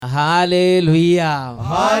Hallelujah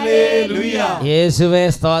hallelujah. യേശുവേ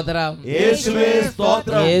സ്തോത്രം, യേശുവേ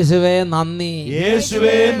സ്തോത്രം, യേശുവേ നന്ദി,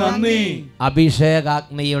 യേശുവേ നന്ദി.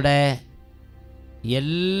 അഭിഷേകാഗ്നിയുടെ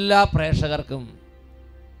എല്ലാ പ്രേക്ഷകർക്കും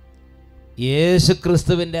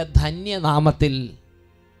യേശുക്രിസ്തുവിൻ്റെ ധന്യനാമത്തിൽ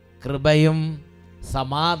കൃപയും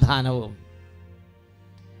സമാധാനവും.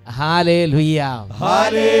 Hallelujah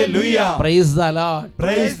hallelujah. Praise the Lord,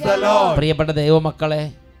 praise the Lord. പ്രിയപ്പെട്ട ദൈവമക്കളെ,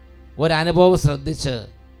 ഒരനുഭവം ശ്രദ്ധിച്ച്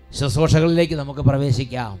ശുശ്രൂഷകളിലേക്ക് നമുക്ക്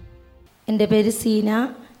പ്രവേശിക്കാം. എൻ്റെ പേര് സീന.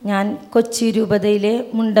 ഞാൻ കൊച്ചി രൂപതയിലെ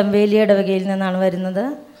മുണ്ടംവേലി ഇടവകയിൽ നിന്നാണ് വരുന്നത്.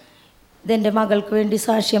 ഇതെൻ്റെ മകൾക്ക് വേണ്ടി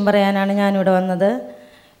സാക്ഷ്യം പറയാനാണ് ഞാനിവിടെ വന്നത്.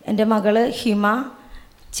 എൻ്റെ മകള് ഹിമ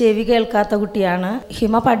ചെവി കേൾക്കാത്ത കുട്ടിയാണ്.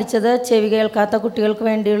 ഹിമ പഠിച്ചത് ചെവി കേൾക്കാത്ത കുട്ടികൾക്ക്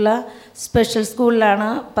വേണ്ടിയുള്ള സ്പെഷ്യൽ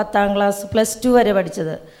സ്കൂളിലാണ്. 10ാം ക്ലാസ് +2 വരെ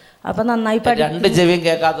പഠിച്ചത്. അപ്പം നന്നായി രണ്ട് ചെവിയും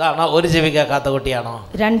കേൾക്കാത്തതാണോ? ഒരു ചെവി കേൾക്കാത്ത കുട്ടിയാണോ?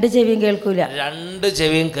 2 ചെവിയും കേൾക്കൂല. 2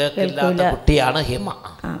 ചെവിയും കേൾക്കില്ലാത്ത കുട്ടിയാണ് ഹിമ.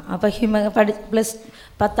 അപ്പം ഹിമ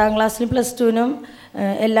 10ാം ക്ലാസ്സിലും +2നും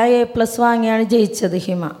എല്ലാ A+ വാങ്ങിയാണ് ജയിച്ചത്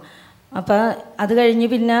ഹിമ. അപ്പം അത് കഴിഞ്ഞ്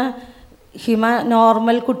പിന്നെ ഹിമ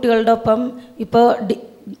നോർമൽ കുട്ടികളുടെ ഒപ്പം ഇപ്പോൾ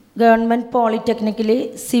ഗവൺമെൻറ് പോളിടെക്നിക്കിൽ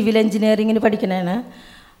സിവിൽ എഞ്ചിനീയറിങ്ങിന് പഠിക്കണതാണ്.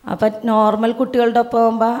 അപ്പം നോർമൽ കുട്ടികളുടെ ഒപ്പം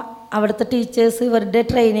ആകുമ്പോൾ അവിടുത്തെ ടീച്ചേഴ്സ് ഇവരുടെ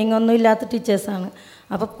ട്രെയിനിങ് ഒന്നും ഇല്ലാത്ത ടീച്ചേഴ്സാണ്.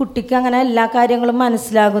 അപ്പോൾ കുട്ടിക്ക് അങ്ങനെ എല്ലാ കാര്യങ്ങളും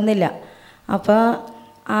മനസ്സിലാകുന്നില്ല. അപ്പോൾ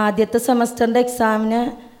ആദ്യത്തെ സെമസ്റ്ററിൻ്റെ എക്സാമിന്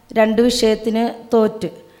 2 വിഷയത്തിന് തോറ്റ്,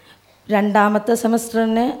 2ാമത്തെ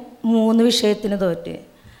സെമസ്റ്ററിന് 3 വിഷയത്തിന് തോറ്റ്,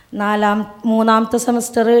 3ാമത്തെ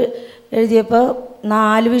സെമസ്റ്റർ എഴുതിയപ്പോൾ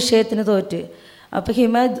 4 വിഷയത്തിന് തോറ്റ്. അപ്പോൾ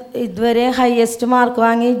ഹിമ ഇതുവരെ ഹയസ്റ്റ് മാർക്ക്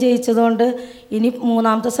വാങ്ങി ജയിച്ചതുകൊണ്ട് ഇനി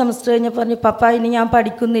 3ാമത്തെ സെമസ്റ്റർ കഴിഞ്ഞപ്പോൾ പറഞ്ഞു, പപ്പ ഇനി ഞാൻ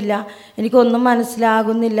പഠിക്കുന്നില്ല, എനിക്കൊന്നും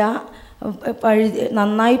മനസ്സിലാകുന്നില്ല,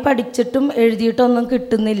 നന്നായി പഠിച്ചിട്ടും എഴുതിയിട്ടൊന്നും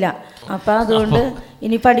കിട്ടുന്നില്ല, അപ്പോൾ അതുകൊണ്ട്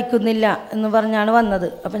ഇനി പഠിക്കുന്നില്ല എന്ന് പറഞ്ഞാണ് വന്നത്.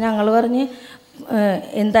 അപ്പോൾ ഞങ്ങൾ പറഞ്ഞ്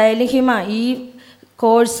എന്തായാലും ഹിമ ഈ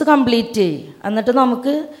കോഴ്സ് കംപ്ലീറ്റ് ചെയ്യും, എന്നിട്ട്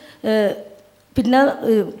നമുക്ക് പിന്നെ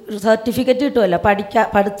സർട്ടിഫിക്കറ്റ് കിട്ടുമല്ലോ,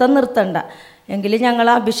 പഠിത്തം നിർത്തണ്ട. എങ്കിലും ഞങ്ങൾ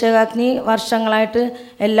അഭിഷേകാഗ്നി വർഷങ്ങളായിട്ട്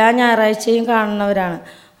എല്ലാ ഞായറാഴ്ചയും കാണുന്നവരാണ്.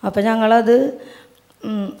 അപ്പോൾ ഞങ്ങളത്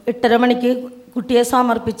 8:30 മണിക്ക് കുട്ടിയെ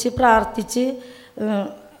സമർപ്പിച്ച് പ്രാർത്ഥിച്ച്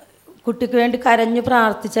കുട്ടിക്ക് വേണ്ടി കരഞ്ഞു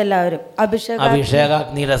പ്രാർത്ഥിച്ച എല്ലാവരും.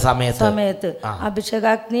 അഭിഷേകാഗ്നിയുടെ സമയത്ത്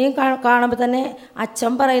അഭിഷേകാഗ്നി കാണുമ്പോൾ തന്നെ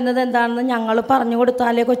അച്ഛൻ പറയുന്നത് എന്താണെന്ന് ഞങ്ങൾ പറഞ്ഞു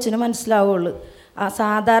കൊടുത്താലേ കൊച്ചിന് മനസ്സിലാവുള്ളൂ.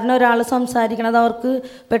 സാധാരണ ഒരാൾ സംസാരിക്കണത് അവർക്ക്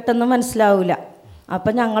പെട്ടെന്ന് മനസ്സിലാവില്ല.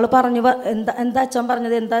 അപ്പം ഞങ്ങൾ പറഞ്ഞു എന്താ അച്ഛൻ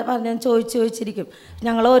പറഞ്ഞത്, എന്താ പറഞ്ഞതെന്ന് ചോദിച്ചിരിക്കും.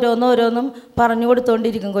 ഞങ്ങൾ ഓരോന്നും പറഞ്ഞു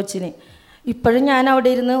കൊടുത്തോണ്ടിരിക്കും കൊച്ചിന്. ഇപ്പോഴും ഞാൻ അവിടെ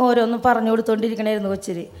ഇരുന്ന് ഓരോന്നും പറഞ്ഞു കൊടുത്തോണ്ടിരിക്കണമായിരുന്നു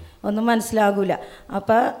കൊച്ചിന്, ഒന്നും മനസ്സിലാകില്ല.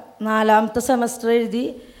 അപ്പം 4ാമത്തെ സെമസ്റ്റർ എഴുതി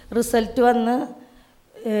റിസൾട്ട് വന്ന്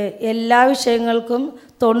എല്ലാ വിഷയങ്ങൾക്കും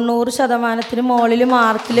 90% മുകളിൽ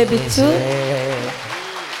മാർക്ക് ലഭിച്ചു.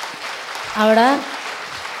 അവിടെ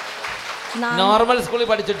നോർമൽ സ്കൂളിൽ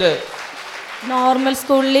പഠിച്ചിട്ട് നോർമൽ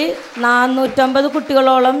സ്കൂളിൽ 450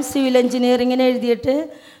 കുട്ടികളോളം സിവിൽ എഞ്ചിനീയറിങ്ങിന് എഴുതിയിട്ട്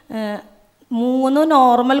 3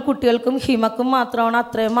 നോർമൽ കുട്ടികൾക്കും ഹിമക്കും മാത്രമാണ്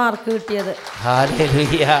അത്രയും മാർക്ക് കിട്ടിയത്.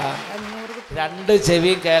 2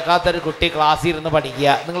 ചെവിയും കേൾക്കാത്തൊരു കുട്ടി ക്ലാസ്സിൽ ഇരുന്ന് പഠിക്കുക,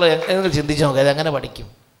 നിങ്ങൾ ചിന്തിച്ച് നോക്കുക, എങ്ങനെ പഠിക്കും?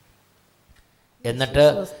 എന്നിട്ട്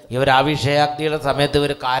ഇവർ അഭിഷേകാഗ്നിയുടെ സമയത്ത്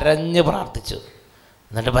ഇവർ കരഞ്ഞ് പ്രാർത്ഥിച്ചു,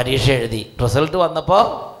 എന്നിട്ട് പരീക്ഷ എഴുതി. റിസൾട്ട് വന്നപ്പോൾ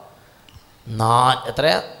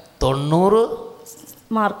എത്രയാ 90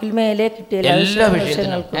 മാർക്കിൽ മേലെ കിട്ടി. എല്ലാ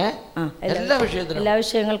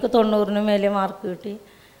വിഷയങ്ങൾക്കും 90 മേലെ മാർക്ക് കിട്ടി.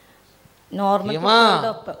 നോർമൽ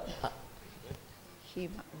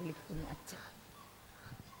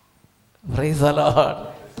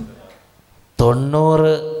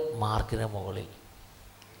 90 മാർക്കിന് മുകളിൽ.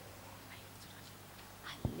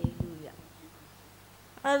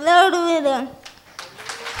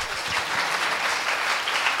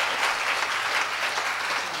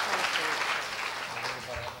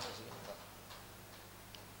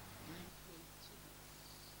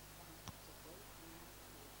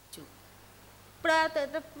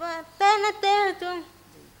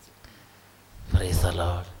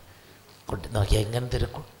 കുട്ടി നോക്കിയാൽ എങ്ങനത്തെ ഒരു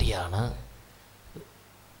കുട്ടിയാണ്.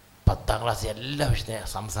 10ാം ക്ലാസ് എല്ലാ വിഷയത്തിനും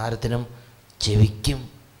സംസാരത്തിനും ചെവിക്കും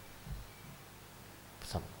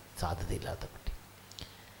സാധ്യതയില്ലാത്ത കുട്ടി.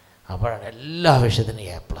 അപ്പോഴാണ് എല്ലാ വിഷയത്തിനും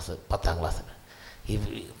A+ 10ാം ക്ലാസ്സിന്.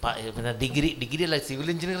 പിന്നെ ഡിഗ്രി അല്ല, സിവിൽ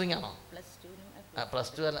എഞ്ചിനീയറിംഗ് ആണോ?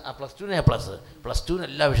 +2 +2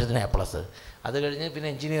 എല്ലാ വിഷയത്തിനും A+. അത് കഴിഞ്ഞ് പിന്നെ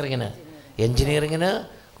എഞ്ചിനീയറിങ്ങിന്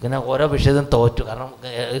പിന്നെ ഓരോ വിഷയത്തിനും തോറ്റു. കാരണം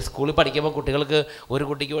സ്കൂളിൽ പഠിക്കുമ്പോൾ കുട്ടികൾക്ക് ഒരു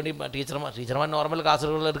കുട്ടിക്ക് വേണ്ടി ടീച്ചർമാർ നോർമൽ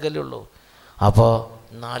ക്ലാസ്സുകൾ എടുക്കല്ലേ ഉള്ളൂ. അപ്പോൾ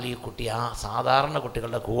എന്നാൽ ഈ കുട്ടി ആ സാധാരണ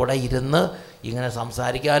കുട്ടികളുടെ കൂടെ ഇരുന്ന് ഇങ്ങനെ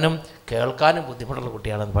സംസാരിക്കാനും കേൾക്കാനും ബുദ്ധിമുട്ടുള്ള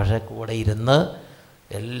കുട്ടിയാണ്. പക്ഷേ കൂടെ ഇരുന്ന്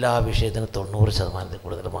എല്ലാ വിഷയത്തിനും 90%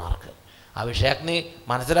 കൂടുതൽ മാർക്ക്. അഭിഷേകത്തിന്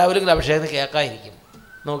മനസ്സിലാവില്ലെങ്കിൽ അഭിഷേകത്തിന് കേൾക്കാതിരിക്കും.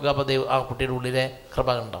 നോക്കുക. അപ്പോൾ ആ കുട്ടിയുടെ ഉള്ളിലെ കൃപ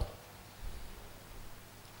കണ്ടോ?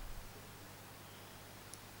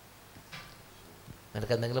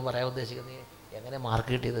 നിനക്ക് എന്തെങ്കിലും പറയാൻ ഉദ്ദേശിക്കുന്നത്? നീ എങ്ങനെ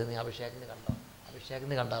മാർക്ക് കിട്ടിയത്? നീ അഭിഷേകിന് കണ്ടോ?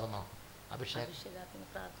 അഭിഷേകിന് കണ്ടായിരുന്നോ? അഭിഷേകത്തിന്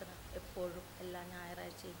പ്രാർത്ഥന എപ്പോഴും എല്ലാ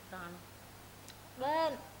ഞായറാഴ്ചയും കാണും.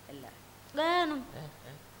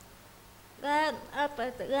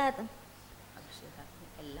 അഭിഷേകത്തിന്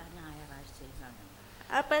എല്ലാ ഞായറാഴ്ചയും കാണും.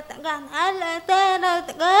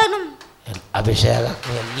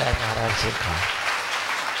 അഭിഷേകത്തിന് എല്ലാ ഞായറാഴ്ചയും കാണും.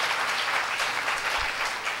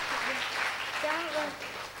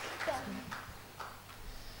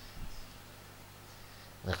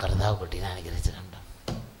 കർത്താവ് കുട്ടീനെ അനുഗ്രഹിച്ച് കണ്ടു.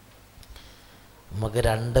 നമുക്ക്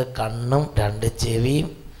 2 കണ്ണും 2 ചെവിയും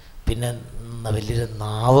പിന്നെ വലിയൊരു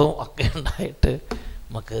നാവും ഒക്കെ ഉണ്ടായിട്ട്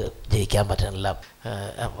നമുക്ക് ജയിക്കാൻ പറ്റുന്നില്ല.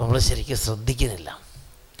 നമ്മൾ ശരിക്കും ശ്രദ്ധിക്കുന്നില്ല.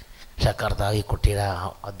 പക്ഷേ കർത്താവ് ഈ കുട്ടിയുടെ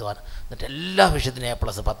അധ്വാനം എന്നിട്ട് എല്ലാ വിഷയത്തിനും A+,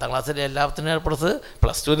 10ാം ക്ലാസ്സിലെ എല്ലാത്തിനും A+,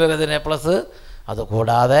 +2 A+,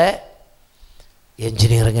 അതുകൂടാതെ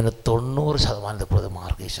എൻജിനീയറിങ്ങിന് 90%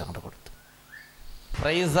 മാർക്ക് ഈശോ അങ്ങോട്ട് കൊടുത്തു.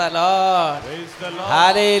 Price the Lord.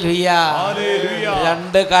 ഹല്ലേലൂയ.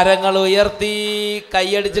 2 കരങ്ങൾ ഉയർത്തി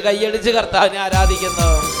കൈയടിച്ച് കർത്താവിനെ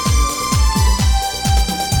ആരാധിക്കുന്നു.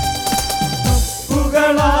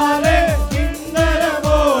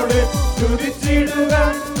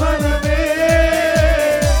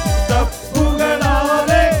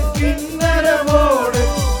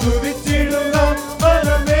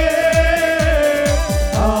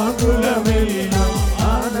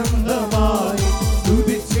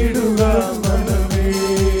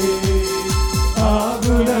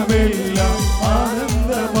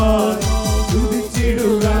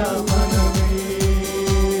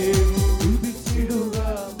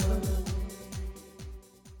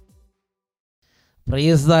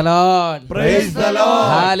 Praise the Lord. Praise the Lord.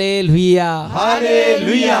 Hallelujah.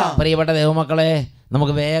 Hallelujah. പ്രിയപ്പെട്ട ദൈവമക്കളെ,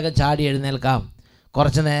 നമുക്ക് വേഗം ചാടി എഴുന്നേൽക്കാം.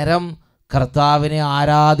 കുറച്ചു നേരം കർത്താവിനെ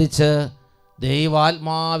ആരാധിച്ച്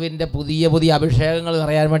ദൈവാത്മാവിൻ്റെ പുതിയ അഭിഷേകങ്ങൾ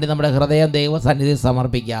നിറയാൻ വേണ്ടി നമ്മുടെ ഹൃദയം ദൈവസന്നിധിയിൽ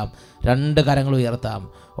സമർപ്പിക്കാം. 2 കരങ്ങൾ ഉയർത്താം.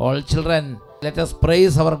 All children, let us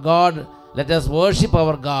praise our God. Let us worship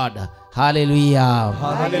our God. Hallelujah.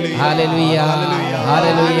 Hallelujah.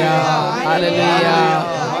 Hallelujah. Hallelujah.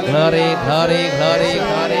 Glory, glory, glory,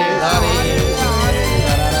 glory, glory.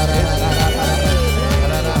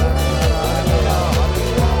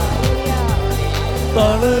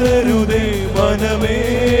 തളരരുതേ മനമേ,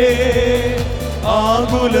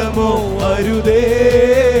 ആകുലമോ അരുതേ,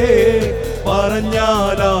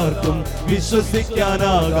 പറഞ്ഞാലാർക്കും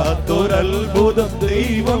വിശ്വസിക്കാനാകാത്തൊരത്ഭുതം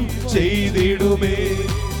ദൈവം ചെയ്തിടുമേ.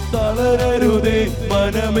 തളരരുതേ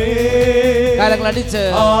മനമേ,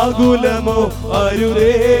 ആകുലമോ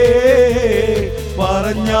അരുതേ,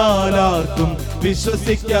 പറഞ്ഞാലാർക്കും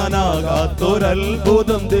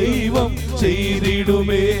വിശ്വസിക്കാനാകാത്തൊരത്ഭുതം ദൈവം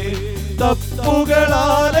ചെയ്തിടുമേ.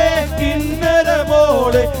 തപ്പുകളാലെ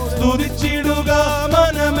കിന്നരമോടെ സ്തുതിച്ചിടുക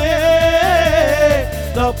മനമേ,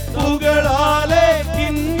 തപ്പുകളാലെ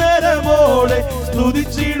കിന്നരമോടെ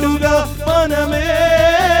സ്തുതിച്ചിടുക മനമേ.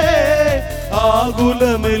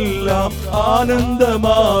 ആകുലമെല്ലാം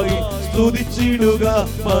ആനന്ദമായി സ്തുതിച്ചിടുക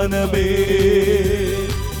മനമേ,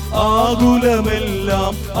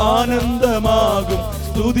 ആകുലമെല്ലാം ആനന്ദമാകും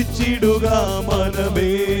സ്തുതിച്ചിടുക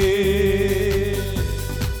മനമേ.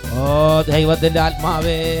 ഓ ദൈവത്തിൻ്റെ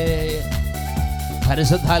ആത്മാവേ,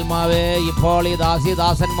 പരിശുദ്ധാത്മാവേ, ഇപ്പോൾ ഈ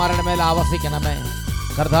ദാസിദാസന്മാരുടെ മേൽ ആവസിക്കണമേ.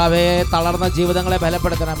 കർത്താവേ, തളർന്ന ജീവിതങ്ങളെ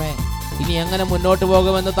ബലപ്പെടുത്തണമേ. ഇനി എങ്ങനെ മുന്നോട്ട്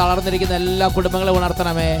പോകുമെന്ന് തളർന്നിരിക്കുന്ന എല്ലാ കുടുംബങ്ങളെ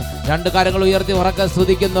ഉണർത്തണമേ. 2 കരങ്ങൾ ഉയർത്തി ഉറക്കെ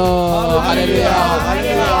സ്തുതിക്കുന്നു.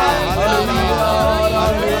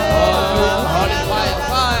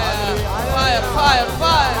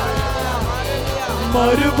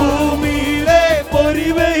 മരുഭൂമിയിലെ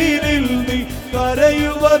പൊരിവെയിലിൽ നീ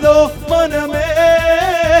കരയുവതോ മനമേ,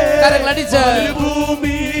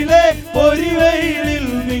 മരുഭൂമിയിലെ പൊരിവെയിലിൽ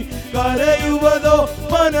നീ കരയുവതോ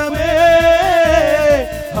മനമേ.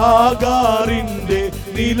 ഹാഗാറിന്റെ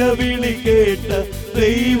നിലവിളി കേട്ട്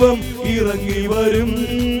ദൈവം ഇറങ്ങി വരും,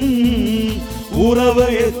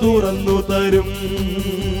 ഉറവയെ തുറന്നു തരും.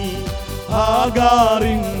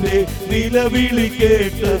 ഹാഗാറിന്റെ നിലവിളി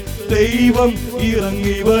കേട്ട് ദൈവം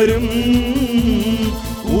ഇറങ്ങി വരും,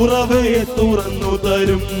 ഉറവയെ തുറന്നു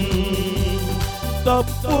തരും.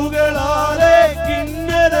 തപ്പുകളാലെ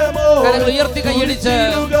ഉയർത്തി കൈയടിച്ച്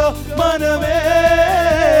മനമേ,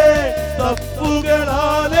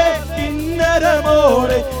 തപ്പുകളാലെ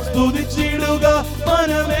കിന്നരമോടെ സ്തുതിച്ചിടുക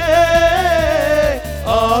മനമേ.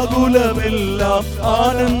 ആകുലമെല്ലാം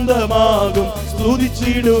ആനന്ദമാകും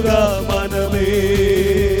സ്തുതിച്ചിടുക മനമേ,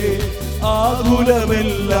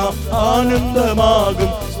 ആകുലമെല്ലാം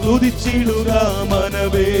ആനന്ദമാകും സ്തുതിച്ചിടുക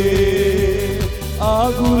മനമേ,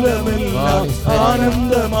 ആകുലമെല്ലാം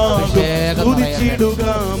ആനന്ദമാകും സ്തുതിച്ചിടുക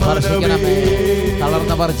മനമേ.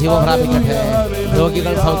 തളർന്നവർ ജീവൻ പ്രാപിക്കട്ടെ,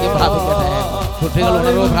 രോഗികൾ സൗഖ്യം പ്രാപിക്കട്ടെ, കുട്ടികൾ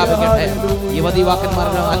ഉണർവ് പ്രാപിക്കട്ടെ,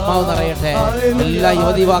 യുവതിവാക്കന്മാരുടെ ആത്മാവ് നിറയട്ടെ, എല്ലാ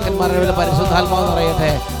യുവതിവാക്കന്മാരുടെ മേലെ പരിശുദ്ധാത്മാവ്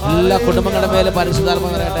നിറയട്ടെ, എല്ലാ കുടുംബങ്ങളുടെ മേലെ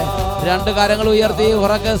പരിശുദ്ധാത്മാവ് നിറയട്ടെ. രണ്ട് കാര്യങ്ങൾ ഉയർത്തി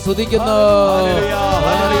ഉറക്കെ സ്തുതിക്കുന്നു.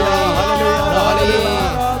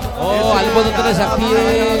 ഓ അത്ഭുതത്തിന്റെ ശക്തിയെ,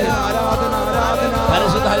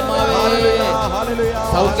 പരിശുദ്ധാത്മാവേ,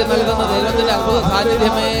 സൗഖ്യം നൽകുന്ന ദൈവത്തിന്റെ അത്ഭുത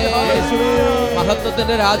സാന്നിധ്യമേ,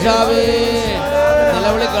 മഹത്വത്തിന്റെ രാജാവേ,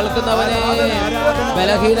 നിലവിളി കേൾക്കുന്നവനെ,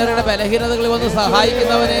 ബലഹീനരുടെ ബലഹീനതകളിൽ വന്ന്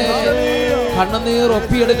സഹായിക്കുന്നവനെ, കണ്ണുനീർ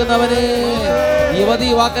ഒപ്പിയെടുക്കുന്നവനെ, യുവതി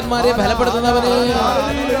യുവാക്കന്മാരെ ബലപ്പെടുത്തുന്നവനെ,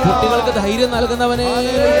 കുട്ടികൾക്ക് ധൈര്യം നൽകുന്നവനെ,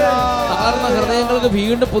 തകർന്ന ഹൃദയങ്ങൾക്ക്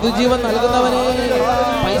വീണ്ടും പുതുജീവൻ നൽകുന്നവനെ,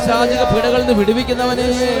 പൈശാചിക പീഡകളിൽ നിന്ന് വിടുവിക്കുന്നവനെ,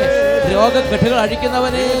 രോഗക്കെട്ടുകൾ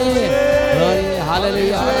അഴിക്കുന്നവനെ.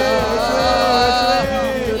 ഹല്ലേലൂയ.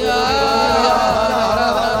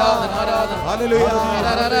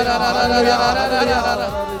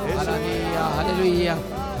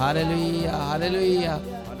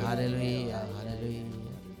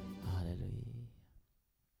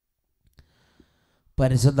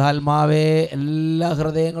 പരിശുദ്ധാത്മാവേ, എല്ലാ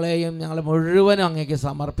ഹൃദയങ്ങളെയും ഞങ്ങൾ മുഴുവനും അങ്ങേക്ക്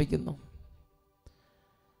സമർപ്പിക്കുന്നു.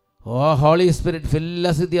 ഓ holy spirit, fill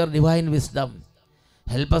us with your divine wisdom.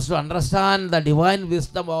 Help us to understand the divine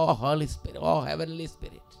wisdom, oh Holy Spirit, oh Heavenly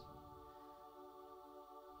Spirit.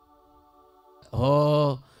 ഓ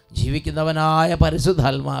ജീവിക്കുന്നവനായ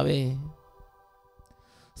പരിശുദ്ധാത്മാവേ,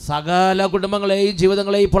 സകല കുടുംബങ്ങളെയും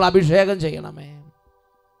ജീവിതങ്ങളെയും ഇപ്പോൾ അഭിഷേകം ചെയ്യണമേ.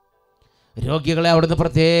 രോഗികളെ അവിടുന്ന്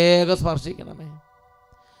പ്രത്യേകം സ്പർശിക്കണമേ.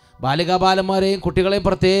 ബാലികാബാലന്മാരെയും കുട്ടികളെയും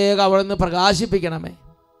പ്രത്യേകം അവിടുന്ന് പ്രകാശിപ്പിക്കണമേ.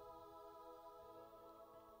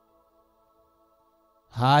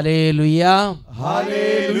 Hallelujah,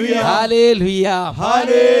 hallelujah, hallelujah,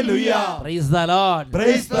 hallelujah. Praise the Lord,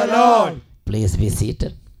 praise the Lord. Please be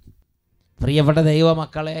seated. പ്രിയപ്പെട്ട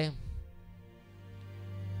ദൈവമക്കളെ,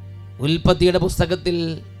 ഉൽപ്പത്തിയുടെ പുസ്തകത്തിൽ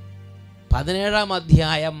 17-ാം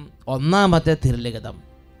അധ്യായം 1-ാമത്തെ തിരുലിഖിതം,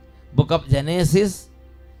 book of Genesis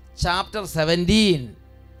chapter 17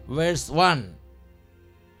 verse 1.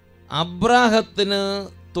 അബ്രാഹത്തിന്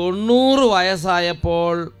 90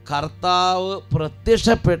 വയസ്സായപ്പോൾ കർത്താവ്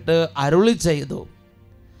പ്രത്യക്ഷപ്പെട്ട് അരുളി ചെയ്തു,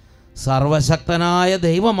 സർവശക്തനായ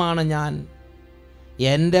ദൈവമാണ് ഞാൻ,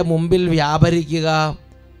 എൻ്റെ മുമ്പിൽ വ്യാപരിക്കുക,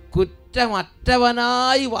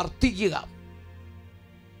 കുറ്റമറ്റവനായി വർത്തിക്കുക.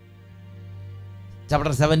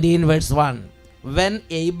 Chapter 17 verse 1. When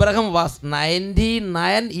Abraham was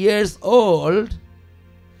 99 years old,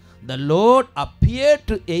 the Lord appeared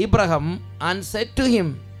to Abraham and said to him,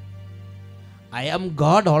 I am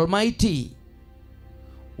God Almighty.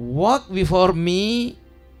 Walk before me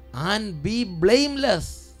and be blameless.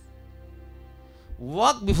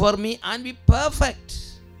 Walk before me and be perfect.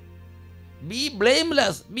 Be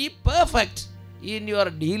blameless, be perfect in your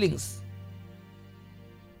dealings.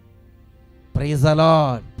 Praise the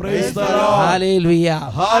Lord. Praise the Lord. Hallelujah.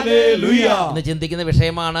 Hallelujah. ഇന്ന് ചിന്തിക്കുന്ന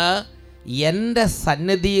വിഷയമാണ്, എൻ്റെ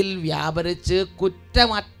സന്നിധിയിൽ വ്യാപരിച്ച്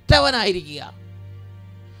കുറ്റമറ്റവനായിരിക്കുക.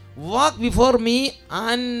 Walk before me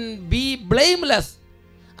and be blameless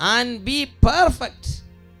and be perfect.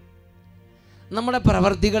 നമ്മുടെ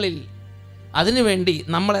പ്രവർത്തികളിൽ അതിനുവേണ്ടി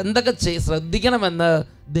നമ്മൾ എന്തൊക്കെ ശ്രദ്ധിക്കണമെന്ന്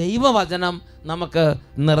ദൈവവചനം നമുക്ക്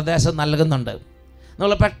നിർദ്ദേശം നൽകുന്നുണ്ട്.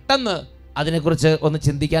 നമ്മൾ പെട്ടെന്ന് അതിനെക്കുറിച്ച് ഒന്ന്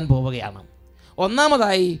ചിന്തിക്കാൻ പോവുകയാണ്.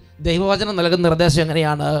 ഒന്നാമതായി ദൈവവചനം നൽകുന്ന നിർദ്ദേശം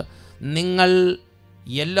എങ്ങനെയാണ്? നിങ്ങൾ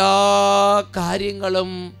എല്ലാ കാര്യങ്ങളും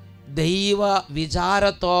ദൈവ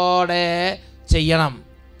വിചാരത്തോടെ ചെയ്യണം.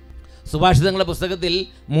 സുഭാഷിതങ്ങളുടെ പുസ്തകത്തിൽ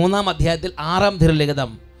 3-ാം അധ്യായത്തിൽ 6-ാം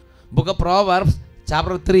തിരുലിഖിതം, book of Proverbs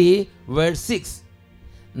chapter 3 verse 6.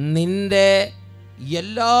 നിൻ്റെ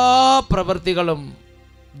എല്ലാ പ്രവൃത്തികളും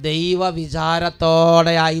ദൈവ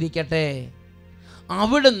വിചാരത്തോടെ ആയിരിക്കട്ടെ,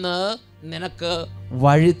 അവിടുന്ന് നിനക്ക്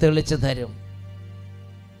വഴി തെളിച്ച് തരും.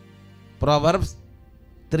 Proverbs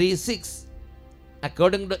 3:6.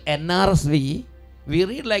 According to NRSV, we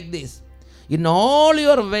read like this: In all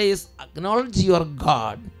your ways acknowledge your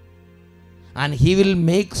God, and He will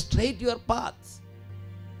make straight your paths.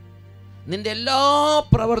 നിന്റെ എല്ലാ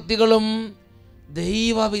പ്രവൃത്തികളും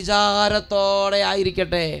ദൈവ വിചാരത്തോടെ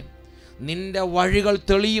ആയിരിക്കട്ടെ, നിന്റെ വഴികൾ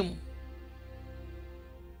തെളിയും.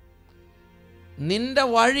 നിന്റെ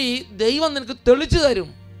വഴി ദൈവം നിനക്ക് തെളിച്ചു തരും.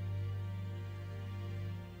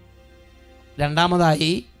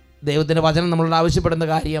 രണ്ടാമതായി ദൈവത്തിൻ്റെ വചനം നമ്മളോട് ആവശ്യപ്പെടുന്ന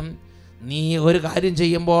കാര്യം, നീ ഒരു കാര്യം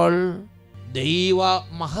ചെയ്യുമ്പോൾ ദൈവ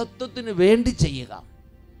മഹത്വത്തിന് വേണ്ടി ചെയ്യുക.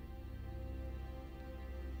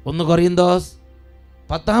 1 കൊരിന്തോസ്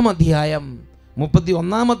 10-ാം അധ്യായം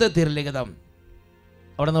 31-ാമത്തെ തിരുലിഖിതം,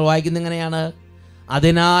 അവിടെ നമ്മൾ വായിക്കുന്ന ഇങ്ങനെയാണ്: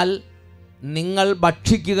 അതിനാൽ നിങ്ങൾ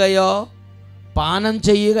ഭക്ഷിക്കുകയോ പാനം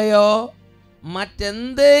ചെയ്യുകയോ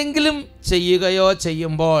മറ്റെന്തെങ്കിലും ചെയ്യുകയോ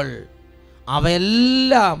ചെയ്യുമ്പോൾ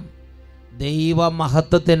അവയെല്ലാം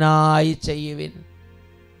ദൈവമഹത്വത്തിനായി ചെയ്യുവിൻ.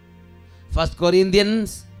 1 Corinthians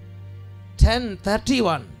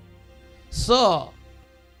 10:31. So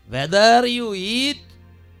whether you eat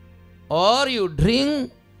or you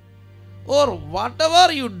drink or whatever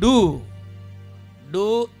you do, do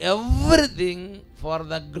everything for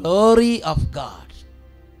the glory of God.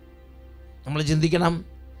 നമ്മൾ ചിന്തിക്കണം,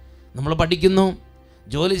 നമ്മൾ പഠിക്കുന്നു,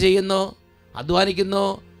 ജോലി ചെയ്യുന്നു, അധ്വാനിക്കുന്നു,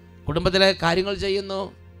 കുടുംബത്തിലെ കാര്യങ്ങൾ ചെയ്യുന്നു,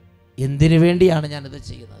 എന്തിനു വേണ്ടിയാണ് ഞാനിത്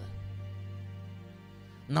ചെയ്യുന്നത്?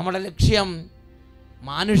 നമ്മുടെ ലക്ഷ്യം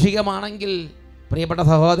മാനുഷികമാണെങ്കിൽ പ്രിയപ്പെട്ട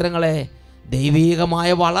സഹോദരങ്ങളെ, ദൈവീകമായ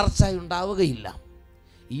വളർച്ച ഉണ്ടാവുകയില്ല.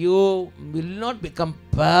 You will not become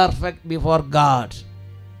perfect before God.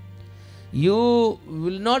 You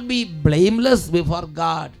will not be blameless before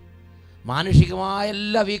God. മാനുഷികമായ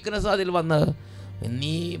എല്ലാ വീക്ക്നെസ്സും അതിൽ വന്ന്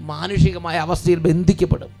നീ മാനുഷികമായ അവസ്ഥയിൽ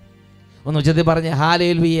ബന്ധിക്കപ്പെടും. ഒന്ന് ഉച്ചത്തിൽ പറഞ്ഞ്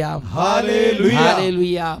hallelujah, hallelujah,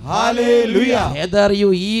 hallelujah, hallelujah. whether you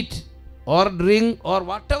eat or drink or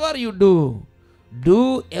whatever you do, do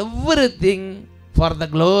everything for the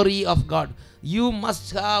glory of God. You must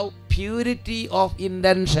have purity of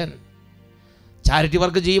intention. Charity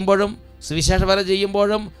work ചെയ്യുമ്പോഴും സുവിശേഷ വേല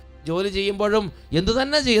ചെയ്യുമ്പോഴും ജോലി ചെയ്യുമ്പോഴും എന്തു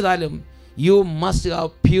തന്നെ ചെയ്താലും you must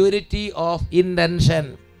have purity of intention.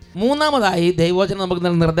 മൂന്നാമതായി ദൈവവചനം നമുക്ക്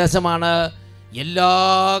നൽകുന്ന നിർദ്ദേശമാണ്, എല്ലാ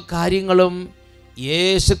കാര്യങ്ങളും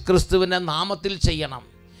യേശു ക്രിസ്തുവിൻ്റെ നാമത്തിൽ ചെയ്യണം.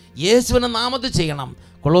 യേശുവിൻ്റെ നാമത്തിൽ ചെയ്യണം.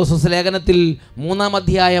 കൊളോസ്സസ് ലേഖനത്തിൽ 3-ാം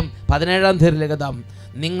അധ്യായം 17-ാം തിരുലിഖിതം,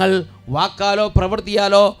 നിങ്ങൾ വാക്കാലോ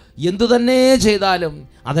പ്രവൃത്തിയാലോ എന്തു തന്നെ ചെയ്താലും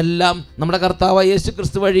അതെല്ലാം നമ്മുടെ കർത്താവായ യേശു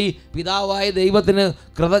ക്രിസ്തു വഴി പിതാവായ ദൈവത്തിന്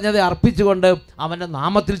കൃതജ്ഞത അർപ്പിച്ചുകൊണ്ട് അവൻ്റെ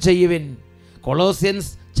നാമത്തിൽ ചെയ്യുവിൻ. കൊളോസ്യൻസ്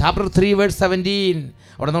ചാപ്റ്റർ 3:17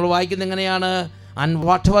 അവിടെ നമ്മൾ വായിക്കുന്നത് എങ്ങനെയാണ്? And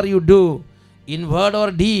what ever you do in word or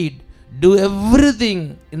deed, do everything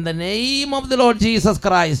in the name of the Lord Jesus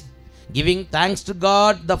Christ, giving thanks to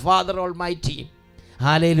God the Father Almighty.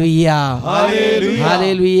 Hallelujah, hallelujah,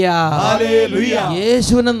 hallelujah, hallelujah.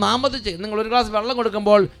 യേശുവിൻ്റെ നാമത്തിൽ ചെയ്യും. നിങ്ങൾ ഒരു glass വെള്ളം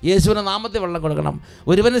കൊടുക്കുമ്പോൾ യേശുവിൻ്റെ നാമത്തിൽ വെള്ളം കൊടുക്കണം.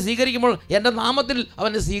 ഒരുവനെ സ്വീകരിക്കുമ്പോൾ എൻ്റെ നാമത്തിൽ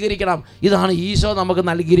അവനെ സ്വീകരിക്കണം. ഇതാണ് ഈശോ നമുക്ക്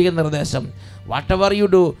നൽകിയിരിക്കുന്ന നിർദ്ദേശം. What ever you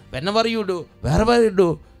do, whenever you do, wherever you do,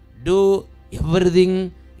 do everything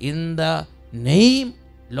in the name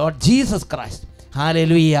Lord Jesus Christ.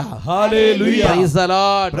 Hallelujah, hallelujah. Praise the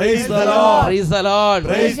Lord, praise the Lord, praise the Lord,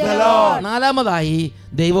 praise the Lord. നാലാമതായി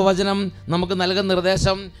ദൈവവചനം നമുക്ക് നൽകുന്ന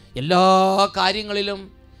നിർദ്ദേശം, എല്ലാ കാര്യങ്ങളിലും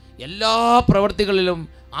എല്ലാ പ്രവൃത്തികളിലും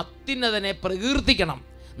അത്യുന്നതനെ പ്രകീർത്തിക്കണം.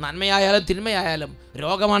 നന്മയായാലും തിന്മയായാലും,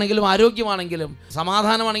 രോഗമാണെങ്കിലും ആരോഗ്യമാണെങ്കിലും,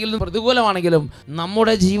 സമാധാനമാണെങ്കിലും പ്രതികൂലമാണെങ്കിലും,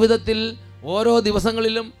 നമ്മുടെ ജീവിതത്തിൽ ഓരോ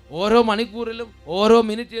ദിവസങ്ങളിലും ഓരോ മണിക്കൂറിലും ഓരോ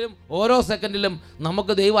മിനിറ്റിലും ഓരോ സെക്കൻഡിലും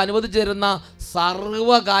നമുക്ക് ദൈവം അനുവദിച്ചു തരുന്ന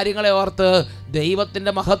സർവ്വ കാര്യങ്ങളെ ഓർത്ത്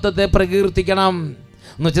ദൈവത്തിൻ്റെ മഹത്വത്തെ പ്രകീർത്തിക്കണം.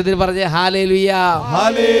 ഉച്ചത്തിൽ പറഞ്ഞേ ഹല്ലേലൂയ,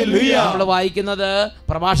 ഹല്ലേലൂയ. നമ്മൾ വായിക്കുന്നത്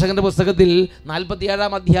പ്രഭാഷകന്റെ പുസ്തകത്തിൽ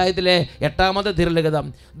 47-ാം അധ്യായത്തിലെ 8-ാമത്തെ തിരുലിഖിതം.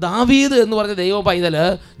 ദാവീദ് എന്ന് പറഞ്ഞ ദൈവ പൈതല്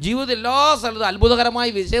ജീവിതത്തിൽ എല്ലാ സ്ഥലത്തും അത്ഭുതകരമായി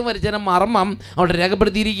വിജയം വരിച്ചതിന് മർമ്മം അവിടെ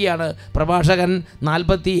രേഖപ്പെടുത്തിയിരിക്കുകയാണ്. പ്രഭാഷകൻ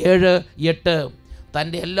 47:8.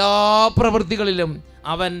 തൻ്റെ എല്ലാ പ്രവൃത്തികളിലും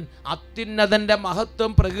അവൻ അത്യുന്നതൻ്റെ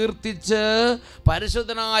മഹത്വം പ്രകീർത്തിച്ച്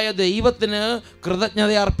പരിശുദ്ധനായ ദൈവത്തിന്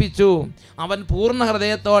കൃതജ്ഞത അർപ്പിച്ചു. അവൻ പൂർണ്ണ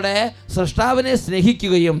ഹൃദയത്തോടെ സൃഷ്ടാവിനെ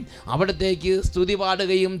സ്നേഹിക്കുകയും അവിടത്തേക്ക് സ്തുതി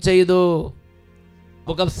പാടുകയും ചെയ്തു.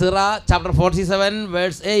 Book of Sira chapter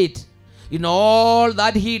 47:8. In all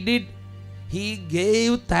that he did, he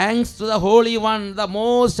gave thanks to the Holy One, the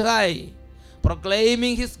Most High,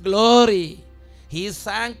 proclaiming his glory. He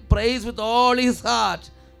sang praise with all his heart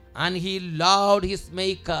and he loved his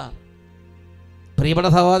maker. പ്രിയപ്പെട്ട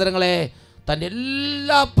സഹോദരങ്ങളെ, തൻ്റെ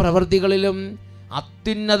എല്ലാ പ്രവൃത്തികളിലും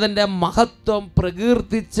അത്യുന്നതൻ്റെ മഹത്വം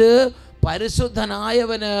പ്രകീർത്തിച്ച്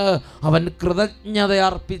പരിശുദ്ധനായവന് അവൻ കൃതജ്ഞത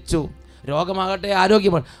അർപ്പിച്ചു. രോഗമാകട്ടെ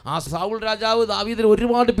ആരോഗ്യമാണ്. ആ സൗൾ രാജാവ് ദാവീദിനെ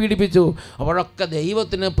ഒരുപാട് പീഡിപ്പിച്ചു. അപ്പോഴൊക്കെ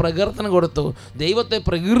ദൈവത്തിന് പ്രകീർത്തനം കൊടുത്തു, ദൈവത്തെ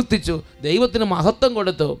പ്രകീർത്തിച്ചു, ദൈവത്തിന് മഹത്വം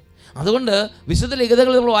കൊടുത്തു. അതുകൊണ്ട് വിശുദ്ധ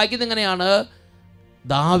ലിഖിതങ്ങൾ നമ്മൾ വായിക്കുന്നത് എങ്ങനെയാണ്?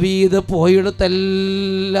 ദാവീദ്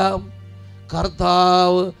പോയിടത്തെല്ലാം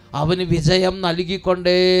കർത്താവ് അവന് വിജയം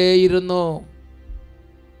നൽകിക്കൊണ്ടേയിരുന്നു.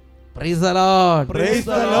 Praise the Lord, praise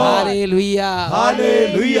the Lord, hallelujah,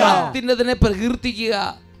 hallelujah. അത്യുന്നതനെ പ്രകീർത്തിക്കുക,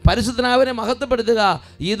 പരിശുദ്ധനായവനെ മഹത്വപ്പെടുത്തുക,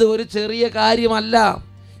 ഇത് ഒരു ചെറിയ കാര്യമല്ല.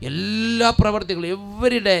 എല്ലാ പ്രവർത്തികളും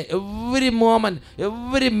every day, every moment,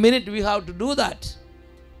 every minute we have to do that.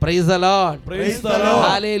 Praise the Lord, praise the Lord,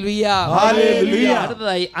 hallelujah, hallelujah.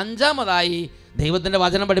 അടുത്തതായി അഞ്ചാമതായി ദൈവത്തിൻ്റെ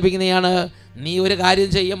വചനം പഠിപ്പിക്കുന്നതാണ്, നീ ഒരു കാര്യം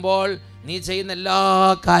ചെയ്യുമ്പോൾ നീ ചെയ്യുന്ന എല്ലാ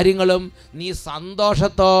കാര്യങ്ങളും നീ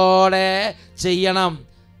സന്തോഷത്തോടെ ചെയ്യണം.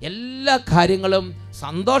 എല്ലാ കാര്യങ്ങളും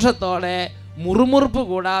സന്തോഷത്തോടെ, മുറുമുറുപ്പ്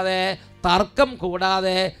കൂടാതെ, തർക്കം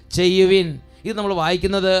കൂടാതെ ചെയ്യുവിൻ. ഇത് നമ്മൾ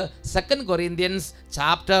വായിക്കുന്നത് 2 Corinthians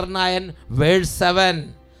chapter 9 verse 7.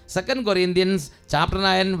 2 Corinthians chapter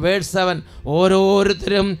 9 verse 7.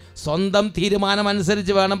 ഓരോരുത്തരും സ്വന്തം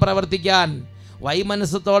തീരുമാനമനുസരിച്ച് വേണം പ്രവർത്തിക്കാൻ.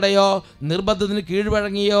 വൈമനസ്സത്തോടെയോ നിർബന്ധത്തിന്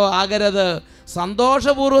കീഴ്വഴങ്ങിയോ ആകരുത്.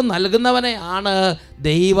 സന്തോഷപൂർവ്വം നൽകുന്നവനെയാണ്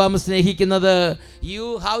ദൈവം സ്നേഹിക്കുന്നത്. You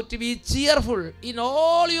have to be cheerful in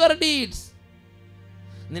all your deeds.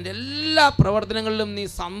 നിൻ്റെ എല്ലാ പ്രവർത്തനങ്ങളിലും നീ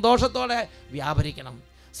സന്തോഷത്തോടെ വ്യാപരിക്കണം.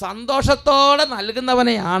 സന്തോഷത്തോടെ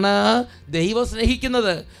നൽകുന്നവനെയാണ് ദൈവം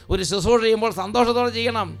സ്നേഹിക്കുന്നത്. ഒരു ശുശ്രൂഷ ചെയ്യുമ്പോൾ സന്തോഷത്തോടെ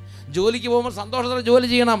ചെയ്യണം. ജോലിക്ക് പോകുമ്പോൾ സന്തോഷത്തോടെ ജോലി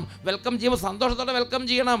ചെയ്യണം. വെൽക്കം ചെയ്യുമ്പോൾ സന്തോഷത്തോടെ വെൽക്കം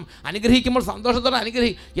ചെയ്യണം. അനുഗ്രഹിക്കുമ്പോൾ സന്തോഷത്തോടെ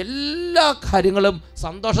എല്ലാ കാര്യങ്ങളും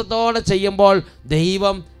സന്തോഷത്തോടെ ചെയ്യുമ്പോൾ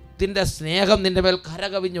ദൈവത്തിൻ്റെ സ്നേഹം നിൻ്റെ മേൽ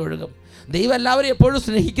കരകവിഞ്ഞൊഴുകും. ദൈവം എല്ലാവരും എപ്പോഴും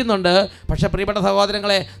സ്നേഹിക്കുന്നുണ്ട്. പക്ഷേ പ്രിയപ്പെട്ട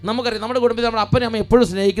സഹോദരങ്ങളെ, നമുക്കറിയാം നമ്മുടെ കുടുംബത്തിൽ നമ്മുടെ അപ്പനും അമ്മ എപ്പോഴും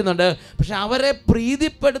സ്നേഹിക്കുന്നുണ്ട്. പക്ഷേ അവരെ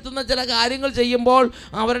പ്രീതിപ്പെടുത്തുന്ന ചില കാര്യങ്ങൾ ചെയ്യുമ്പോൾ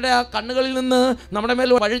അവരുടെ ആ കണ്ണുകളിൽ നിന്ന് നമ്മുടെ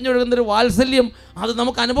മേൽ വഴിഞ്ഞൊഴുകുന്നൊരു വാത്സല്യം അത്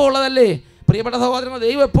നമുക്ക് അനുഭവമുള്ളതല്ലേ? പ്രിയപ്പെട്ട സഹോദരങ്ങൾ,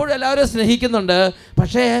 ദൈവം എപ്പോഴും എല്ലാവരും സ്നേഹിക്കുന്നുണ്ട്.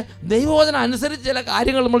 പക്ഷേ ദൈവവചനം അനുസരിച്ച് ചില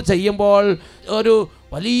കാര്യങ്ങൾ നമ്മൾ ചെയ്യുമ്പോൾ ഒരു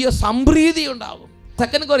വലിയ സംപ്രീതി ഉണ്ടാകും.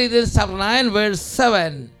 2 Corinthians chapter 9 verse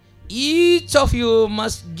 7. Each of you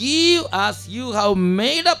must give as you have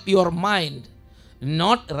made up your mind,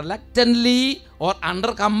 not reluctantly or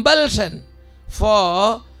under compulsion, for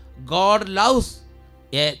God loves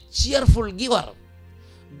a cheerful giver.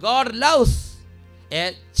 God loves a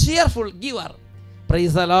cheerful giver.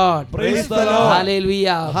 Praise the Lord. Praise the Lord.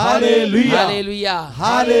 Hallelujah. Hallelujah. Hallelujah.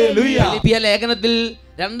 Hallelujah. ഫിലിപ്പിയ ലേഖനത്തിൽ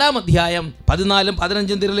 2-ാം അധ്യായം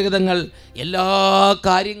 14-15 തിരുലിഖിതങ്ങൾ എല്ലാ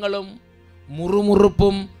കാര്യങ്ങളും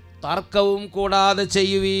മുറുമുറുപ്പും തർക്കവും കൂടാതെ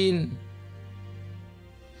ചെയ്യുവീൻ.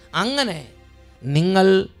 അങ്ങനെ നിങ്ങൾ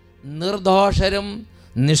നിർദോഷരും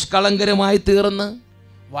നിഷ്കളങ്കരുമായി തീർന്ന്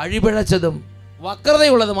വഴിപിഴച്ചതും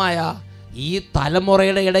വക്രതയുള്ളതുമായ ഈ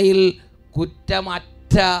തലമുറയുടെ ഇടയിൽ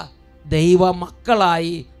കുറ്റമറ്റ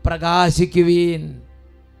ദൈവമക്കളായി പ്രകാശിക്കുവീൻ.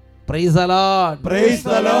 Praise the Lord. Praise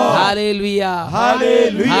the Lord. Hallelujah.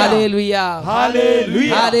 Hallelujah. Hallelujah.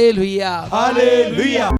 Hallelujah. Hallelujah. Hallelujah.